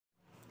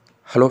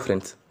Hello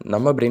friends,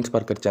 நம்ம brain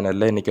sparker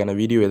சேனலில் இன்றைக்கான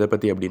வீடியோ எதை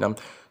பற்றி அப்படின்னா,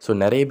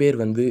 நிறைய பேர்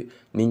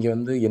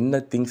நீங்கள்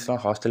என்ன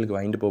திங்ஸ்லாம் ஹாஸ்டலுக்கு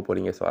வாங்கிட்டு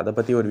போகிறீங்க, அதை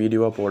பற்றி ஒரு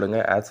வீடியோவாக போடுங்க.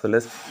 ஆஸ் வெல்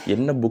அஸ்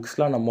என்ன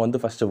புக்ஸ்லாம்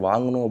நம்ம ஃபஸ்ட்டு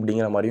வாங்கணும்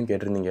அப்படிங்கிற மாதிரியும்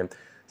கேட்டிருந்தீங்க.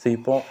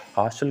 இப்போ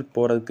ஹாஸ்டலுக்கு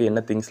போகிறதுக்கு என்ன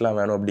திங்ஸ்லாம்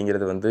வேணும்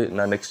அப்படிங்கிறது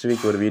நான் நெக்ஸ்ட்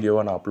வீக் ஒரு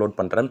வீடியோவாக நான் அப்லோட்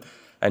பண்ணுறேன்.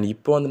 அண்ட்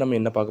இப்போ நம்ம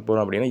என்ன பார்க்க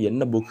போகிறோம் அப்படின்னா,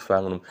 என்ன புக்ஸ்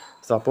வாங்கணும்.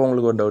 அப்போ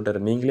உங்களுக்கு ஒரு டவுட்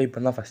வரும், நீங்களே இப்போ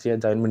தான் ஃபஸ்ட் இயர்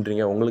ஜாயின்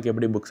பண்ணுறீங்க, உங்களுக்கு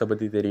எப்படி புக்ஸை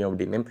பற்றி தெரியும்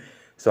அப்படின்னு.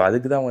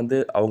 அதுக்கு தான்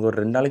அவங்க ஒரு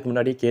 2 நாளைக்கு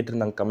முன்னாடியே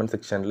கேட்டிருந்தாங்க கமெண்ட்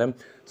செக்ஷனில்.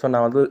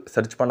 நான்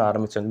சர்ச் பண்ண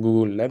ஆரம்பித்தேன்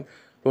கூகுளில்.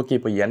 ஓகே,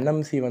 இப்போ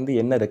என்எம்சி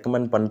என்ன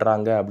ரெக்கமெண்ட்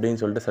பண்ணுறாங்க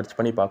அப்படின்னு சொல்லிட்டு சர்ச்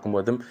பண்ணி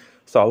பார்க்கும்போது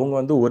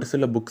அவங்க ஒரு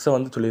சில புக்ஸை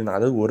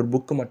சொல்லியிருந்தாங்க. அதாவது ஒரு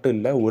புக்கு மட்டும்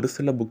இல்லை, ஒரு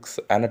சில புக்ஸ்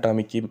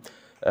ஆனட்டாமிக்கு,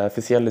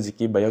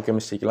 ஃபிசியாலஜிக்கு,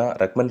 பயோகெமிஸ்ட்ரிக்கெலாம்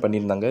ரெக்கமெண்ட்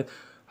பண்ணியிருந்தாங்க.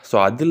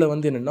 அதில்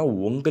என்னென்னா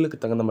உங்களுக்கு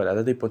தகுந்த மாதிரி,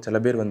 அதாவது இப்போ சில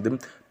பேர்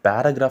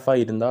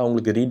பேராகிராஃபாக இருந்தால்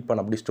அவங்களுக்கு ரீட்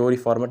பண்ண அப்படி ஸ்டோரி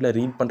ஃபார்மேட்டில்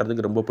ரீட்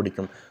பண்ணுறதுக்கு ரொம்ப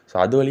பிடிக்கும்.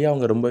 அது வழியாக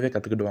அவங்க ரொம்பவே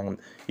கற்றுக்கிடுவாங்க.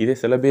 இதே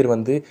சில பேர்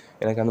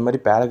எனக்கு அந்த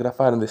மாதிரி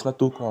பேராகிராஃபாக இருந்துச்சுன்னா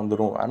தூக்கம்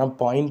வந்துடும், ஆனால்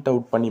பாயிண்ட்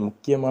அவுட் பண்ணி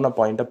முக்கியமான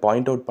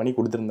பாயிண்ட் அவுட் பண்ணி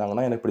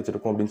கொடுத்துருந்தாங்கன்னா எனக்கு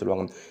பிடிச்சிருக்கும் அப்படின்னு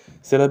சொல்லுவாங்க.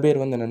 சில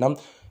பேர் என்னென்னா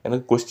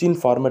எனக்கு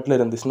கொஸ்டின் ஃபார்மேட்டில்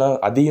இருந்துச்சுன்னா,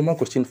 அதிகமாக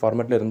கொஸ்டின்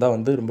ஃபார்மேட்டில்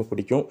இருந்தால் ரொம்ப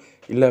பிடிக்கும்.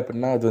 இல்லை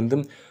அப்படின்னா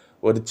அது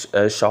ஒரு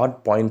ஷார்ட்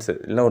பாயிண்ட்ஸ்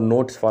இல்லைனா ஒரு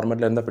நோட்ஸ்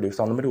ஃபார்மேட்டில் இருந்தால்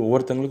பிடிக்கும். அந்த மாதிரி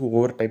ஒவ்வொருத்தவங்களுக்கும்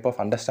ஒவ்வொரு டைப் ஆஃப்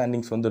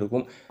அண்டர்ஸ்டாண்டிங்ஸ்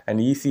இருக்கும் and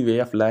easy way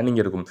of learning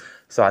இருக்கும்.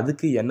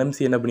 அதுக்கு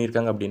என்எம்சி என்ன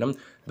பண்ணியிருக்காங்க அப்படின்னா,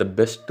 த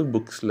பெஸ்ட்டு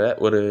புக்ஸில்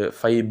ஒரு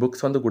 5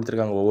 புக்ஸ்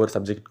கொடுத்துருக்காங்க ஒவ்வொரு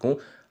சப்ஜெக்ட்டுக்கும்.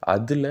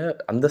 அதில்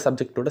அந்த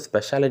சப்ஜெக்டோட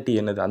ஸ்பெஷாலிட்டி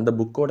என்னது, அந்த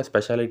புக்கோட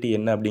ஸ்பெஷாலிட்டி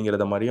என்ன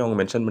அப்படிங்கிறத மாதிரியும் அவங்க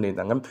மென்ஷன்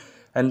பண்ணியிருந்தாங்க.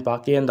 அண்ட்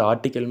பார்க்க அந்த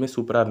ஆர்டிக்கலுமே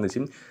சூப்பராக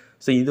இருந்துச்சு.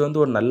 இது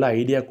ஒரு நல்ல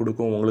ஐடியா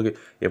கொடுக்கும் உங்களுக்கு.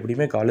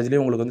 எப்படியுமே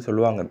காலேஜ்லேயே உங்களுக்கு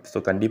சொல்லுவாங்க,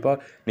 கண்டிப்பாக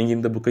நீங்கள்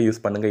இந்த புக்கை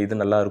யூஸ் பண்ணுங்கள், இது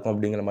நல்லாயிருக்கும்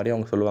அப்படிங்கிற மாதிரி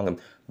அவங்க சொல்லுவாங்க.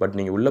 பட்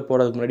நீங்கள் உள்ளே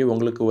போகிறதுக்கு முன்னாடி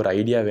உங்களுக்கு ஒரு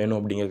ஐடியா வேணும்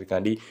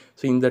அப்படிங்கிறதுக்காண்டி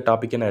இந்த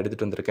டாப்பிக்கை நான்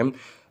எடுத்துகிட்டு வந்திருக்கேன்.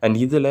 அண்ட்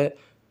இதில்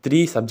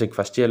 3 சப்ஜெக்ட்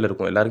ஃபஸ்ட் இயரில்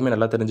இருக்கும், எல்லாருக்குமே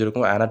நல்லா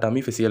தெரிஞ்சிருக்கும். ஆனட்டாமி,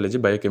 ஃபிசியாலஜி,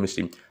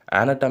 பயோகெமிஸ்ட்ரி.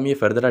 ஆனட்டாமியை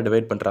ஃபர்தராக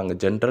டிவைட் பண்ணுறாங்க.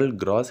 General,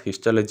 cross,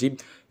 histology,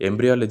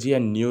 embryology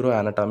and neuro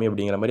ஆனட்டாமி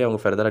அப்படிங்கிற மாதிரி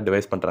அவங்க ஃபர்தராக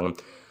டிவைஸ் பண்ணுறாங்க.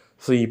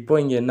 இப்போ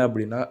இங்கே என்ன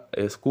அப்படின்னா,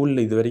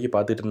 ஸ்கூலில் இது வரைக்கும்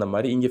பார்த்துட்டு இருந்த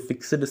மாதிரி இங்கே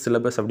ஃபிக்ஸ்டு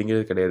சிலபஸ்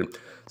அப்படிங்கிறது கிடையாது.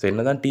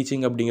 என்ன தான்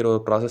டீச்சிங் அப்படிங்கிற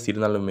ஒரு ப்ராசஸ்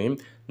இருந்தாலுமே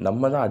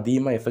நம்ம தான்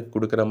அதிகமாக எஃபெக்ட்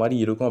கொடுக்குற மாதிரி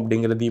இருக்கும்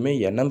அப்படிங்கிறதையுமே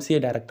என்எம்சியை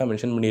டேரெக்டாக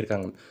மென்ஷன்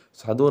பண்ணியிருக்காங்க.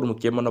 அது ஒரு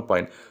முக்கியமான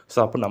பாயிண்ட்.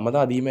 அப்போ நம்ம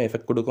தான் அதிகமாக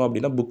எஃபெக்ட் கொடுக்கும்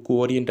அப்படின்னா புக்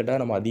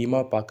ஓரியன்டாக நம்ம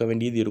அதிகமாக பார்க்க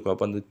வேண்டியது இருக்கும்.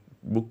 அப்போ அந்த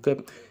புக்கை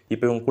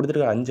இப்போ இவங்க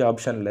கொடுத்துருக்க 5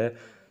 ஆப்ஷனில்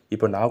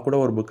இப்போ நான் கூட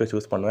ஒரு புக்கை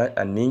சூஸ் பண்ணுவேன்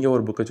அண்ட் நீங்கள்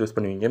ஒரு புக்கை சூஸ்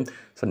பண்ணுவீங்க.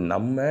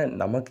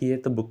 நமக்கு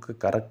ஏற்ற புக்கு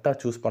கரெக்டாக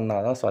சூஸ்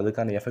பண்ணால் தான்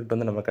அதுக்கான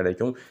எஃபெக்ட் நம்ம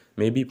கிடைக்கும்.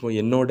 மேபி இப்போ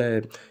என்னோட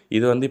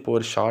இது இப்போ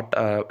ஒரு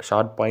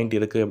ஷார்ட் பாயிண்ட்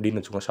இருக்குது அப்படின்னு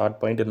வச்சுக்கோங்க. ஷார்ட்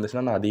பாயிண்ட்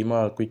இருந்துச்சுன்னா நான்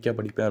அதிகமாக குயிக்காக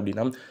படிப்பேன்.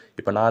 அப்படின்னா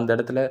இப்போ நான் அந்த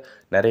இடத்துல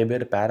நிறைய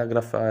பேர்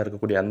பேராகிராஃபாக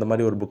இருக்கக்கூடிய அந்த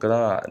மாதிரி ஒரு புக்கை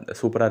தான்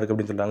சூப்பராக இருக்குது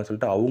அப்படின்னு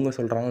சொல்லிட்டு அவங்க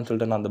சொல்கிறாங்கன்னு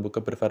சொல்லிட்டு நான் அந்த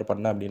புக்கை ப்ரிஃபர்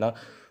பண்ணேன் அப்படின்னா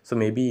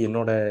மேபி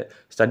என்னோடய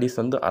ஸ்டடீஸ்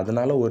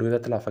அதனால் ஒரு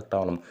விதத்தில் அஃபெக்ட்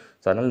ஆகணும்.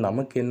 அதனால்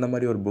நமக்கு என்ன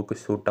மாதிரி ஒரு புக்கு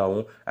சூட்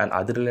ஆகும் அண்ட்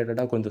அது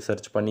ரிலேட்டடாக கொஞ்சம்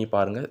சர்ச் பண்ணி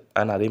பாருங்கள்.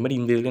 அண்ட் அதே மாதிரி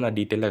இந்த இதுலேயும் நான்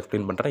டீட்டெயிலாக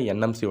எக்ஸ்பிளைன் பண்ணுறேன்.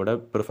 என்எம்சியோட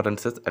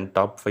preferences and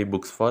top 5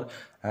 books for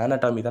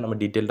ஆனட்டாமி தான் நம்ம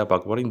டீட்டெயில்டாக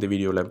பார்க்க போகிறோம் இந்த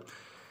வீடியோவில்.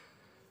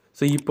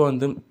 இப்போ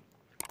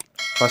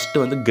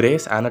first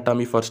grace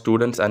ஆனட்டாமி for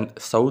students and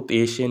south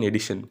Asian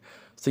edition.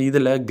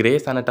 இதில்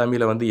கிரேஸ்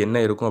ஆனட்டாமியில்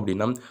என்ன இருக்கும்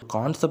அப்படின்னா,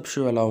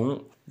 கான்செப்ஷுவலாகவும்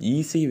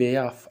ஈஸி வே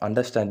ஆஃப்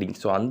அண்டர்ஸ்டாண்டிங்,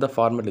 அந்த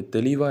ஃபார்மேட்டில்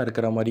தெளிவாக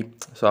இருக்கிற மாதிரி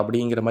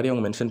அப்படிங்கிற மாதிரி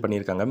அவங்க மென்ஷன்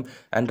பண்ணியிருக்காங்க.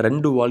 அண்ட்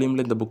 2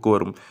 வால்யூமில் இந்த புக்கு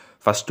வரும்.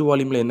 ஃபஸ்ட்டு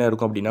வால்யூமில் என்ன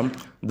இருக்கும் அப்படின்னா,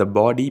 த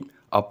பாடி,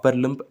 Appar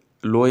lymph,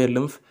 lower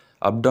lymph,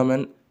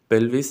 abdomen,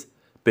 pelvis,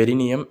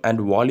 perineum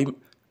and volume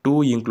 2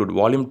 include.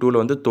 Volume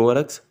 2ல்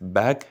thorax,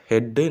 back,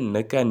 head,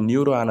 neck and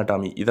neuro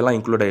ஆனட்டாமி இதெல்லாம்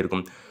இன்க்ளூட்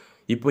ஆகிருக்கும்.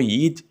 இப்போ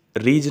ஈச்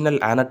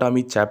ரீஜனல்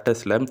ஆனட்டாமி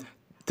சாப்டர்ஸில்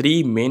 3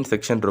 மெயின்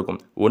செக்ஷன் இருக்கும்.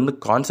 ஒன்று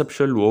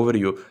கான்செப்ஷுவல்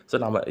ஓவர்வியூ.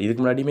 நம்ம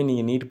இதுக்கு முன்னாடியுமே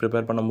நீங்கள் நீட்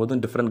ப்ரிப்பேர் பண்ணும்போது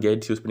டிஃப்ரெண்ட்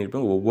கைட்ஸ் யூஸ்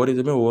பண்ணியிருப்போம். ஒவ்வொரு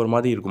இதுவுமே ஒவ்வொரு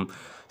மாதிரி இருக்கும்.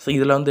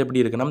 இதில்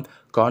எப்படி இருக்குன்னா,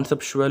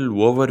 கான்செப்ஷுவல்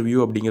ஓவர்வியூ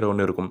அப்படிங்கிற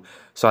ஒன்று இருக்கும்.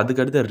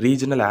 அதுக்கடுத்து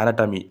ரீஜனல்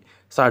ஆனட்டாமி,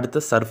 அடுத்து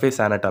சர்ஃபேஸ்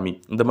ஆனட்டாமி.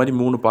 இந்த மாதிரி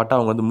 3 பாட்டாக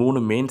அவங்க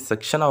 3 மெயின்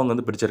செக்ஷனாக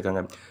அவங்க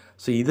பிரிச்சிருக்காங்க.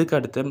 இதுக்கு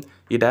அடுத்து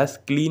it has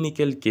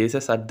clinical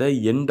cases at the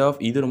end of,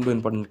 இது ரொம்ப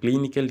important,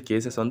 clinical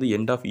cases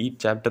end of each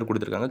chapter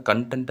கொடுத்துருக்காங்க.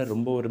 கண்டென்ட்டை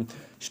ரொம்ப ஒரு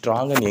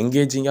ஸ்ட்ராங் அண்ட்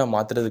எங்கேஜிங்காக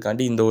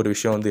மாற்றுறதுக்காண்டி இந்த ஒரு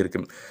விஷயம்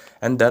இருக்குது.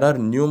 And there are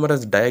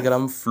numerous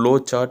diagram, flow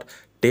chart,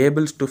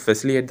 tables to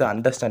facilitate the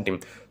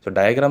understanding.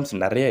 Diagrams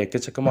நிறைய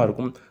எக்கச்சக்கமாக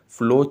இருக்கும்,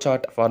 ஃப்ளோ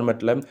சார்ட்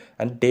ஃபார்மேட்டில்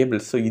அண்ட்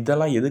டேபிள்ஸ்.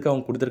 இதெல்லாம் எதுக்கு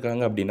அவங்க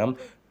கொடுத்துருக்காங்க அப்படின்னா,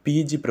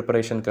 பிஜி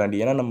ப்ரிப்பரேஷனுக்காண்டி.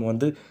 ஏன்னா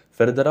நம்ம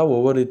ஃபர்தராக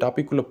ஒவ்வொரு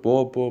டாப்பிக்குள்ளே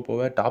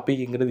போக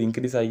டாப்பிக்ங்கிறது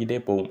இன்க்ரீஸ் ஆகிக்கிட்டே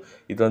போகும்.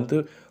 இது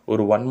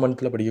ஒரு 1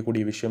 மந்தில்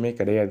படிக்கக்கூடிய விஷயமே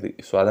கிடையாது.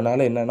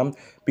 அதனால் என்னென்னா,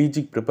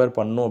 பிஜிக்கு ப்ரிப்பேர்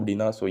பண்ணோம்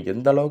அப்படின்னா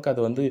எந்த அளவுக்கு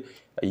அது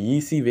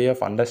easy way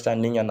of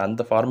understanding and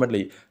அந்த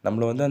ஃபார்மேட்டில்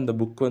நம்மளை அந்த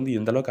புக்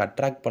எந்த அளவுக்கு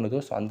அட்ராக்ட்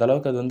பண்ணுதோ அந்த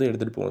அளவுக்கு அது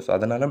எடுத்துகிட்டு போகும்.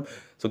 அதனால்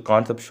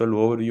கான்செப்ஷுவல்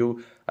ஓவர்வியூ,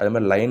 அதே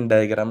மாதிரி லைன்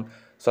டயக்ராம்,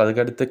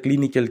 அதுக்கடுத்து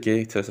கிளினிக்கல்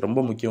கேசஸ் ரொம்ப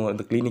முக்கியம்.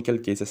 அந்த கிளினிக்கல்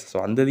கேசஸ்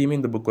அந்த இதையுமே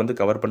இந்த புக்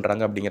கவர்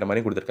பண்ணுறாங்க அப்படிங்கிற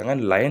மாதிரி கொடுத்துருக்காங்க.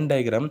 And line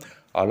diagram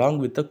along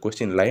with the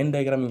question. Line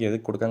diagram இங்கே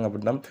எதுக்கு கொடுக்காங்க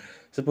அப்படின்னா,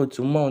 இப்போ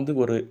சும்மா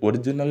ஒரு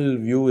ஒரிஜினல்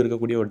வியூ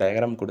இருக்கக்கூடிய ஒரு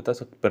டயக்ராம் கொடுத்தா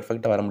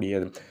பெர்ஃபெக்டாக வர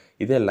முடியாது.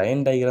 இதே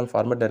லைன் டயக்ராம்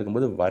ஃபார்மேட்டாக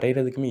இருக்கும்போது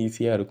வரைகிறதுக்குமே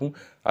ஈஸியாக இருக்கும்.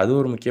 அது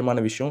ஒரு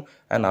முக்கியமான விஷயம்.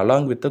 And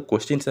along with the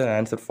questions and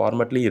answer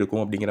ஃபார்மேட்லேயும்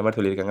இருக்கும் அப்படிங்கிற மாதிரி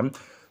சொல்லியிருக்காங்க.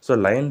 ஸோ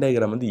லைன்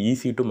டயக்ராம் வந்து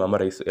ஈஸி டு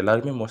மெமரைஸ்,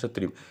 எல்லாருக்குமே மோஸ்ட்டாக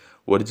தெரியும்.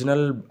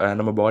 ஒரிஜினல்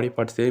நம்ம பாடி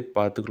பார்ட்ஸே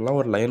பார்த்துக்கலாம்,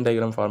 ஒரு லைன்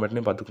டயக்ராம்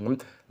ஃபார்மேட்லேயும் பார்த்துக்கலாம்.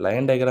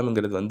 லைன்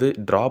டயக்ராம்ங்கிறது வந்து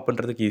ட்ரா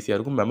பண்ணுறதுக்கு ஈஸியாக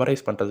இருக்கும்,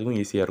 மெமரைஸ் பண்ணுறதுக்கும்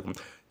ஈஸியாக இருக்கும்.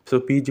 ஸோ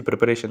பிஜி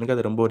ப்ரிப்பரேஷனுக்கு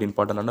அது ரொம்ப ஒரு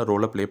இம்பார்ட்டண்டான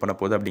ரோலை ப்ளே பண்ண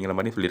போகுது அப்படிங்கிற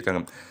மாதிரி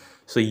சொல்லியிருக்காங்க.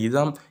 ஸோ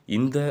இதுதான்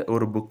இந்த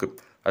ஒரு புக்கு,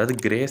 அதாவது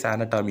கிரேஸ்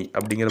ஆனட்டாமி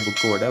அப்படிங்கிற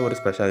புக்கோட ஒரு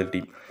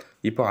ஸ்பெஷாலிட்டி.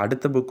 இப்போ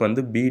அடுத்த புக்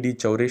வந்து பிடி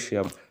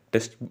சௌரேஷியா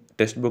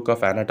test book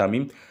of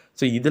ஆனட்டாமி.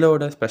 So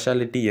இதிலோட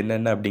speciality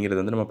என்னென்ன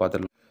அப்படிங்கிறது வந்து நம்ம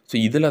பார்த்துடலாம். ஸோ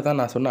இதில் தான்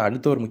நான் சொன்ன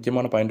அடுத்த ஒரு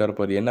முக்கியமான பாயிண்ட்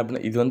வரப்போகுது. என்ன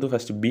அப்படின்னா, இது வந்து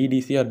ஃபஸ்ட்டு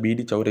பிடிசி ஆர்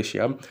பிடி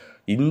சௌரேஷியா,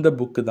 இந்த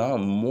புக்கு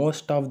தான்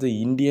most of the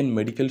Indian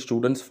medical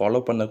students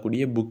follow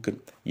பண்ணக்கூடிய புக்கு.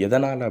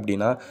 எதனால்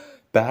அப்படின்னா,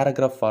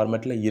 பேராகிராஃப்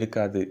ஃபார்மேட்டில்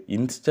இருக்காது.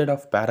 இன்ஸ்டெட்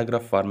ஆஃப்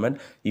பேராகிராஃப் ஃபார்மேட்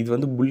இது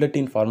வந்து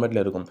புல்லட்டின்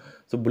ஃபார்மேட்டில் இருக்கும்.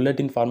 ஸோ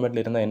புல்லட்டின்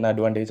ஃபார்மேட்டில் இருந்தால் என்ன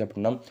அட்வான்டேஜ்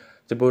அப்படின்னா,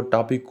 இப்போ ஒரு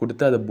டாபிக்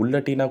கொடுத்து அதை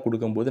புல்லட்டினாக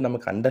கொடுக்கும்போது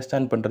நமக்கு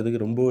அண்டர்ஸ்டாண்ட்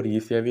பண்ணுறதுக்கு ரொம்ப ஒரு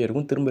ஈஸியாகவே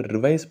இருக்கும். திரும்ப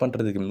ரிவைஸ்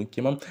பண்ணுறதுக்கு,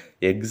 முக்கியமாக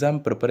எக்ஸாம்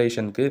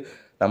ப்ரிப்பரேஷனுக்கு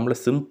நம்மளை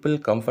சிம்பிள்,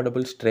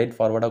 கம்ஃபர்டபுள், ஸ்ட்ரெயிட்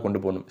ஃபார்வர்டாக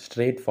கொண்டு போகணும்.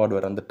 ஸ்ட்ரெயிட்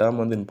ஃபார்வர்ட் அந்த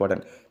டேர்ம் வந்து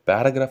இம்பார்ட்டன்ட்.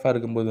 பேராகிராஃபாக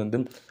இருக்கும்போது வந்து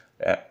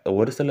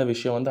ஒரு சில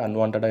விஷயம் வந்து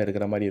அன்வான்டாக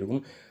இருக்கிற மாதிரி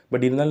இருக்கும்.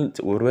 பட் இருந்தாலும்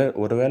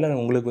ஒருவேளை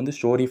உங்களுக்கு வந்து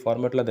ஸ்டோரி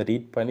ஃபார்மேட்டில் அதை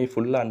ரீட் பண்ணி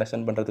ஃபுல்லாக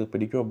அண்டர்ஸ்டாண்ட் பண்ணுறதுக்கு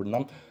பிடிக்கும் அப்படின்னா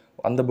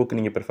அந்த புக்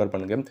நீங்கள் ப்ரிஃபர்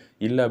பண்ணுங்கள்.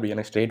 இல்லை அப்படி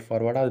எனக்கு ஸ்ட்ரெயிட்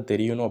ஃபார்வர்டாக அது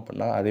தெரியணும்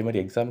அப்படின்னா, அதே மாதிரி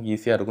எக்ஸாமுக்கு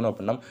ஈஸியாக இருக்கணும்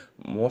அப்படின்னா,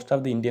 most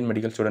of the Indian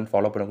medical student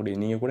follow பண்ணக்கூடிய,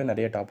 நீங்கள் கூட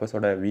நிறைய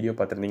டாப்பர்ஸோட வீடியோ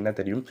பார்த்துருந்தீங்கன்னா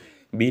தெரியும்,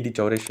 பிடி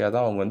சௌரேஷியா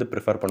தான் அவங்க வந்து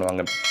ப்ரிஃபர்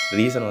பண்ணுவாங்க.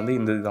 ரீசன் வந்து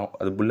இந்த இதுதான்,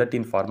 அது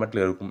புல்லட்டின்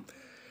ஃபார்மேட்டில் இருக்கும்.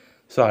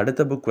 ஸோ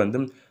அடுத்த புக்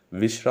வந்து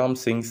Vishram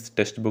Singh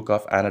test book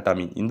of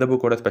ஆனட்டாமி. இந்த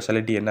புக்கோட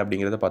ஸ்பெஷாலிட்டி என்ன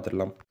அப்படிங்கிறத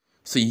பார்த்துடலாம்.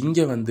 ஸோ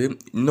இங்கே வந்து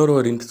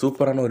இன்னொரு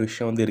சூப்பரான ஒரு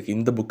விஷயம் வந்து இருக்குது.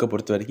 இந்த புக்கை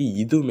பொறுத்த வரைக்கும்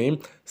இதுவுமே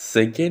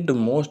second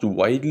most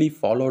widely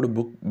followed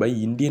book by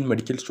Indian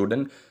medical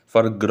student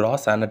for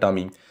cross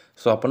ஆனட்டாமி.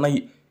 So அப்போனா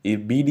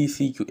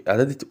பிடிசிக்கு,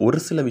 அதாவது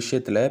ஒரு சில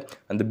விஷயத்தில்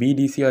அந்த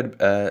பிடிசி ஆர்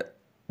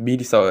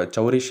பிடி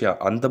சௌரேஷியா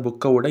அந்த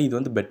புக்கை விட இது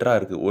வந்து பெட்டராக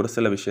இருக்குது ஒரு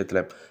சில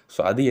விஷயத்தில்.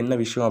 ஸோ அது என்ன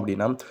விஷயம்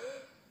அப்படின்னா,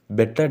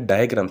 பெட்டர்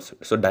டயக்ராம்ஸ்.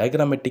 ஸோ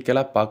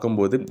டயக்ராமெட்டிக்கலாக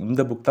பார்க்கும்போது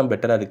இந்த புக் தான்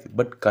பெட்டராக இருக்குது.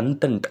 பட்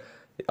கண்டென்ட்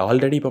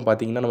ஆல்ரெடி இப்போ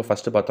பார்த்தீங்கன்னா நம்ம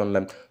ஃபஸ்ட்டு பார்த்தோம்ல,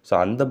 ஸோ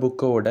அந்த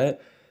புக்கோட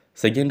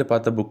செகண்ட்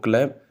பார்த்த புக்கில்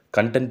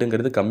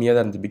கண்டென்ட்டுங்கிறது கம்மியாக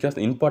தான் இருந்துச்சு.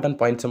 பிகாஸ் இம்பார்ட்டன்ட்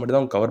பாயிண்ட்ஸை மட்டும்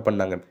தான் அவங்க கவர்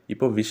பண்ணாங்க.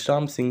 இப்போ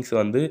விஷ்ராம் சிங்ஸ்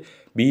வந்து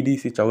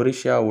பிடிசி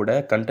சௌரேஷியாவோட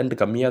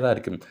கண்டென்ட் கம்மியாக தான்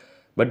இருக்குது.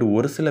 பட்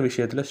ஒரு சில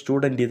விஷயத்தில்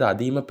ஸ்டூடெண்ட் இதை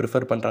அதிகமாக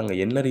ப்ரிஃபர் பண்ணுறாங்க.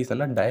 என்ன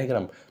ரீசன்னா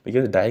டயக்ராம்.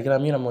 பிகாஸ்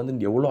டயக்ராமையும் நம்ம வந்து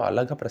எவ்வளோ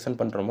அழகாக ப்ரெசென்ட்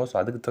பண்ணுறோமோ ஸோ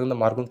அதுக்கு தகுந்த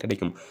மார்க்கும்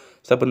கிடைக்கும்.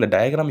 ஸோ அப்போ இந்த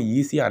டயக்ராம்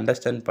ஈஸியாக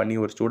அண்டர்ஸ்டாண்ட் பண்ணி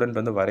ஒரு ஸ்டூடெண்ட்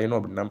வந்து வரையணும்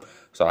அப்படின்னா,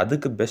 ஸோ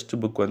அதுக்கு பெஸ்ட்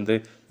புக் வந்து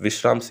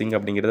விஷ்ராம் சிங்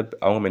அப்படிங்கிறத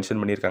அவங்க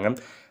மென்ஷன் பண்ணியிருக்காங்க.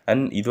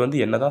 அண்ட் இது வந்து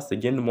என்ன தான்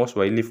செகண்ட் மோஸ்ட்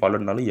வைட்லி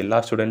ஃபாலோட்னாலும் எல்லா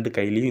ஸ்டூடெண்ட்டு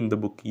கையிலையும் இந்த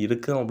புக்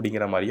இருக்குது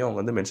அப்படிங்கிற மாதிரியும்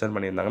அவங்க வந்து மென்ஷன்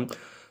பண்ணியிருந்தாங்க.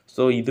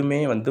 ஸோ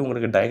இதுவுமே வந்து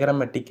உங்களுக்கு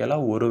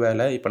டயக்ராமெட்டிக்கலாக ஒரு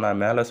வேளை இப்போ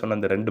நான் மேலே சொன்ன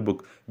அந்த 2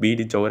 புக்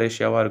பிடி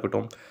சௌரேஷியாவாக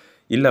இருக்கட்டும்,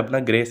 இல்லை அப்படின்னா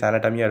கிரேஸ்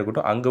ஆனட்டாமியாக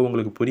இருக்கட்டும், அங்கே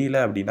உங்களுக்கு புரியல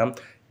அப்படின்னா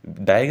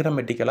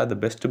டயக்ராமெட்டிக்கலாக த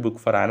பெஸ்ட் புக்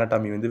ஃபார்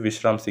ஆனட்டாமி வந்து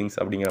விஷ்ராம் சிங்ஸ்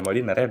அப்படிங்கிற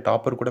மாதிரி நிறைய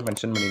டாப்பர் கூட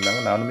மென்ஷன்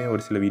பண்ணியிருந்தாங்க. நானுமே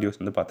ஒரு சில வீடியோஸ்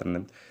வந்து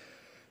பார்த்துருந்தேன்.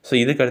 ஸோ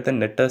இதுக்கு அடுத்த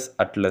நெட்டஸ்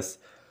அட்லஸ்.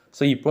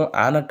 ஸோ இப்போ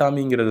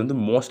ஆனட்டாமிங்கிறது வந்து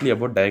மோஸ்ட்லி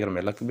அபவுட் டயக்ராம்,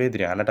 எல்லாருக்குமே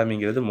தெரியும்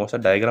ஆனட்டாமிங்கிறது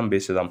மோஸ்ட்டாக டயக்ராம்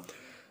பேஸ்டு தான்.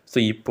 ஸோ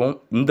இப்போ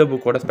இந்த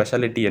புக்கோட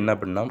ஸ்பெஷாலிட்டி என்ன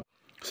அப்படின்னா,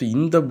 ஸோ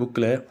இந்த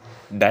புக்கில்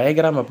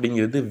டயக்ராம்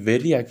அப்படிங்கிறது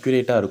வெரி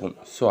அக்யூரேட்டாக இருக்கும்.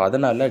 ஸோ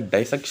அதனால்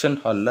டைசெக்ஷன்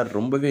ஹாலில்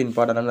ரொம்பவே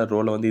இம்பார்ட்டண்டான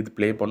ரோலை வந்து இது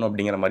ப்ளே பண்ணும்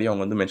அப்படிங்கிற மாதிரி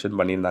அவங்க வந்து மென்ஷன்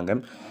பண்ணியிருந்தாங்க.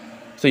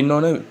 ஸோ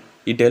இன்னொன்று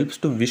it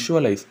helps to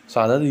visualise. So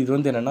அதாவது இது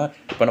வந்து என்னென்னா,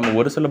 இப்போ நம்ம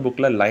ஒரு சில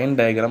புக்கில் லைன்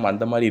டயக்ராம்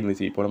அந்த மாதிரி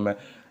இருந்துச்சு. இப்போ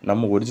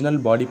நம்ம ஒரிஜினல்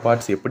பாடி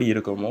பார்ட்ஸ் எப்படி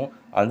இருக்குமோ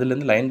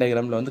அதுலேருந்து லைன்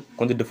டயக்ராமில் வந்து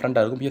கொஞ்சம்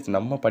டிஃப்ரெண்ட்டாக இருக்கும். பிகாஸ்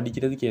நம்ம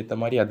படிக்கிறதுக்கு ஏற்ற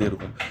மாதிரி அது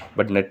இருக்கும்.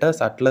 பட்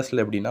நெட்டஸ்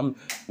அட்லஸில் எப்படின்னா,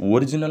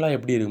 ஒரிஜினலாக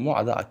எப்படி இருக்குமோ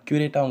அதை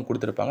அக்யூரேட்டாக அவங்க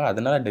கொடுத்துருப்பாங்க.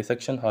 அதனால்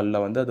டிசெக்ஷன்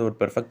ஹாலில் வந்து அது ஒரு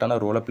பெர்ஃபெக்டான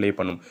ரோலை ப்ளே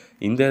பண்ணும்.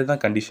 இந்த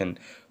இதுதான் கண்டிஷன்.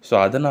 ஸோ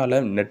அதனால்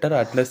நெட்டர்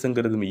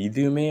அட்லஸுங்கிறது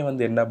இதுவுமே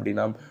வந்து என்ன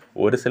அப்படின்னா,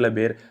 ஒரு சில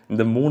பேர்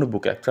இந்த 3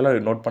 புக்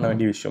ஆக்சுவலாக நோட் பண்ண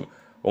வேண்டிய விஷயம்,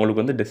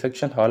 உங்களுக்கு வந்து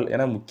டிசெக்ஷன் ஹால்,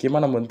 ஏன்னா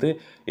முக்கியமாக நம்ம வந்து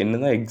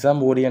என்னதான்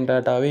எக்ஸாம்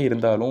ஓரியன்டாகவே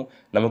இருந்தாலும்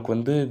நமக்கு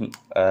வந்து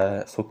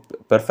ஸோ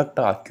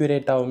பெர்ஃபெக்டாக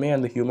அக்யூரேட்டாகவுமே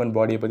அந்த ஹியூமன்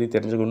பாடியை பற்றி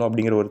தெரிஞ்சுக்கணும்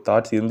அப்படிங்கிற ஒரு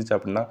தாட்ஸ் இருந்துச்சு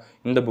அப்படின்னா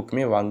இந்த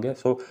புக்குமே வாங்க.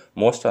 ஸோ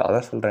மோஸ்ட்டாக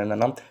அதான் சொல்கிறேன்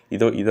என்னென்னா,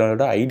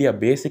 இதோட ஐடியா,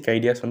 பேசிக்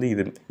ஐடியாஸ் வந்து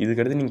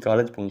இதுக்கடுத்து நீங்கள்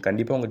காலேஜ் போங்க,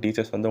 கண்டிப்பாக உங்கள்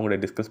டீச்சர்ஸ் வந்து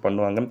உங்களை டிஸ்கஸ்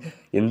பண்ணுவாங்க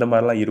எந்த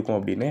மாதிரிலாம் இருக்கும்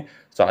அப்படின்னு.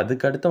 ஸோ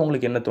அதுக்கடுத்து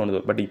உங்களுக்கு என்ன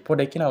தோணுது. பட்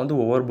இப்போதைக்கு நான் வந்து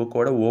ஒவ்வொரு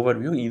புக்கோட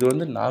ஓவர்வியூ இது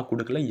வந்து நான்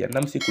கொடுக்கல,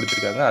 என்எம்சி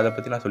கொடுத்துருக்காங்க, அதை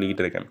பற்றி நான்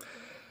சொல்லிக்கிட்டு இருக்கேன்.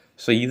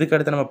 ஸோ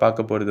இதுக்கடுத்து நம்ம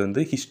பார்க்க போகிறது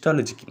வந்து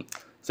ஹிஸ்டாலஜிக்கு.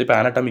 ஸோ இப்போ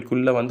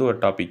ஆனட்டாமிக்குள்ளே வந்து ஒரு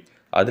டாபிக்,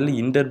 அதில்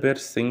இன்டர்பேர்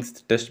Singh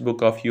test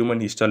book of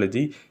human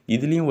histology.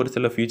 இதுலேயும் ஒரு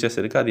சில ஃபீச்சர்ஸ்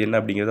இருக்குது, அது என்ன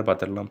அப்படிங்கிறத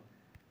பார்த்துடலாம்.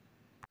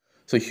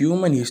 So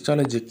human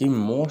ஹிஸ்டாலஜிக்கு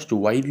most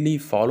widely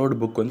followed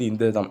book வந்து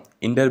இந்த தான்,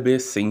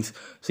 இன்டர்பேர் சிங்ஸ்.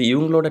 ஸோ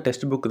இவங்களோட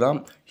டெஸ்ட் புக் தான்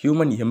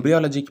ஹியூமன்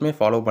எம்பியாலஜிக்குமே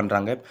ஃபாலோ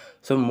பண்ணுறாங்க.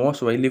 So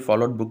most widely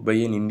followed book by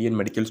an Indian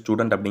medical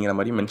student அப்படிங்கிற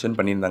மாதிரி மென்ஷன்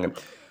பண்ணியிருந்தாங்க.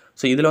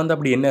 ஸோ இதில் வந்து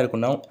அப்படி என்ன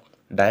இருக்குன்னா,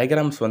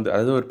 டயக்ராம்ஸ் வந்து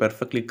அதாவது ஒரு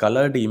பெர்ஃபெக்ட்லி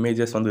கலர்டு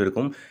இமேஜஸ் வந்து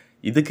இருக்கும்.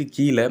 இதுக்கு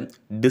கீழே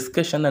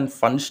discussion and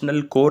functional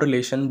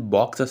correlation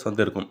boxes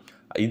வந்து இருக்கும்.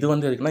 இது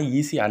வந்து இருக்குன்னா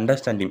ஈஸி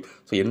அண்டர்ஸ்டாண்டிங்.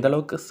 ஸோ எந்த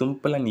அளவுக்கு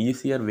சிம்பிள் அண்ட்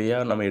ஈஸியர்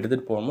வேயாக நம்ம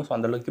எடுத்துகிட்டு போவோமோ ஸோ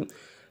அந்தளவுக்கு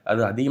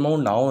அது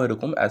அதிகமாகவும் ஞாபகம்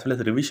இருக்கும். ஆஸ் வெல்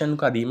அஸ்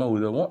ரிவிஷனுக்கும் அதிகமாக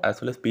உதவும்.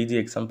 As well as PG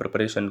exam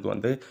ப்ரிப்பரேஷனுக்கு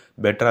வந்து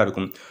பெட்டராக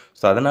இருக்கும்.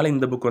 ஸோ அதனால்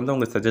இந்த புக் வந்து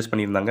அவங்க சஜஸ்ட்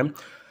பண்ணியிருந்தாங்க.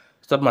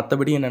 ஸோ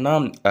மற்றபடி என்னென்னா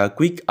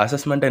குயிக்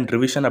அசஸ்மெண்ட் அண்ட்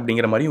ரிவிஷன்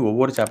அப்படிங்கிற மாதிரி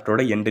ஒவ்வொரு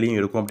சாப்டரோட எண்ட்லேயும்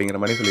இருக்கும் அப்படிங்கிற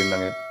மாதிரி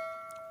சொல்லியிருந்தாங்க.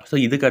 ஸோ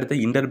இதுக்கு அடுத்து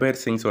இண்டர்பேர்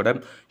சிங்ஸோட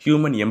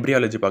ஹியூமன்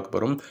எம்ப்ரியாலஜி பார்க்க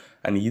போகிறோம்.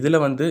 அண்ட் இதில்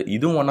வந்து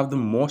இதுவும் one of the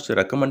most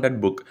recommended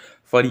book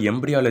for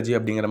embryology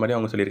அப்படிங்கிற மாதிரி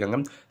அவங்க சொல்லியிருக்காங்க.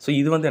 ஸோ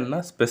இது வந்து என்னென்னா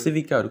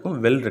ஸ்பெசிஃபிக்காக இருக்கும்,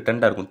 வெல்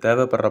ரிட்டன்டாக இருக்கும்,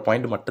 தேவைப்படுற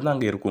பாயிண்ட் மட்டும்தான்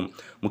அங்கே இருக்கும்,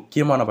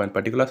 முக்கியமான பாயிண்ட்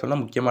பர்டிகுலராக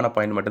சொன்னால் முக்கியமான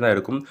பாயிண்ட் மட்டும்தான்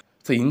இருக்கும்.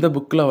 ஸோ இந்த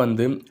புக்கில்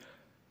வந்து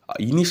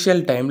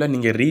இனிஷியல் டைமில்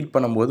நீங்கள் ரீட்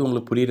பண்ணும்போது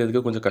உங்களுக்கு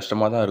புரிகிறதுக்கு கொஞ்சம்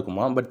கஷ்டமாக தான்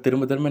இருக்குமா, பட்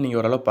திரும்ப திரும்ப நீங்கள்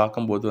ஓரளவு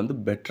பார்க்கும்போது வந்து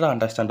பெட்டராக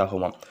அண்டர்ஸ்டாண்ட்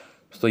ஆகுமா.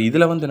 ஸோ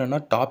இதில் வந்து என்னென்னா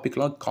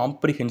டாப்பிக்லாம்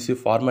காம்ப்ரிஹென்சிவ்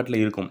ஃபார்மேட்டில்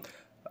இருக்கும்,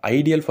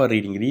 ஐடியல் ஃபார்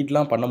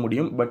ரீட்லாம் பண்ண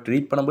முடியும், பட்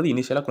ரீட் பண்ணும்போது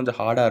இனிஷியலாக கொஞ்சம்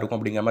ஹார்டாக இருக்கும்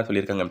அப்படிங்கிற மாதிரி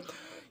சொல்லியிருக்காங்க.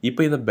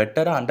 இப்போ இதை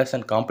பெட்டராக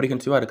அண்டர்ஸ்டாண்ட்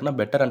காம்ப்ரிஹென்சிவாக இருக்குன்னா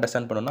பெட்டர்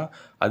அண்டர்ஸ்டாண்ட் பண்ணணும்னா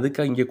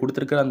அதுக்கு இங்கே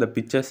கொடுத்துருக்கிற அந்த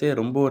பிக்சர்ஸே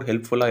ரொம்ப ஒரு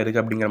ஹெல்ப்ஃபுல்லாக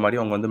இருக்குது அப்படிங்கிற மாதிரி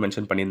அவங்க வந்து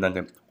மென்ஷன்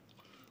பண்ணியிருந்தாங்க.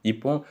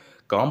 இப்போ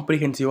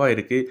காம்ப்ரிஹென்சிவாக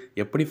இருக்குது,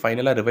 எப்படி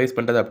ஃபைனலாக ரிவைஸ்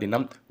பண்ணுறது அப்படின்னா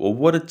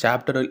ஒவ்வொரு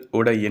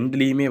சாப்டரோட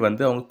எண்ட்லேயுமே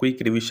வந்து அவங்க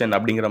குயிக் ரிவிஷன்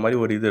அப்படிங்கிற மாதிரி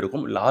ஒரு இது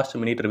இருக்கும், லாஸ்ட்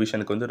மினிட்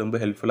ரிவிஷனுக்கு வந்து ரொம்ப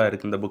ஹெல்ப்ஃபுல்லாக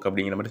இருக்குது இந்த புக்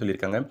அப்படிங்கிற மாதிரி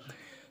சொல்லியிருக்காங்க.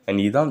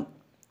 அண்ட் இதுதான்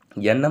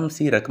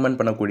என்எம்சி ரெக்கமெண்ட்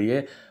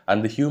பண்ணக்கூடிய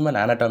அந்த ஹியூமன்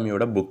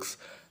ஆனட்டாமியோட புக்ஸ்.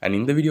 அண்ட்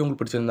இந்த வீடியோ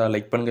உங்களுக்கு பிடிச்சிருந்தா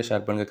லைக் பண்ணுங்கள்,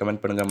 ஷேர் பண்ணுங்கள்,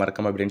 கமெண்ட் பண்ணுங்கள்,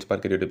 மறக்காம பிரெயின்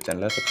ஸ்பார்க்கர் யூடியூப்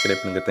சேனலை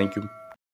சப்ஸ்கிரைப் பண்ணுங்கள். தேங்க்யூ.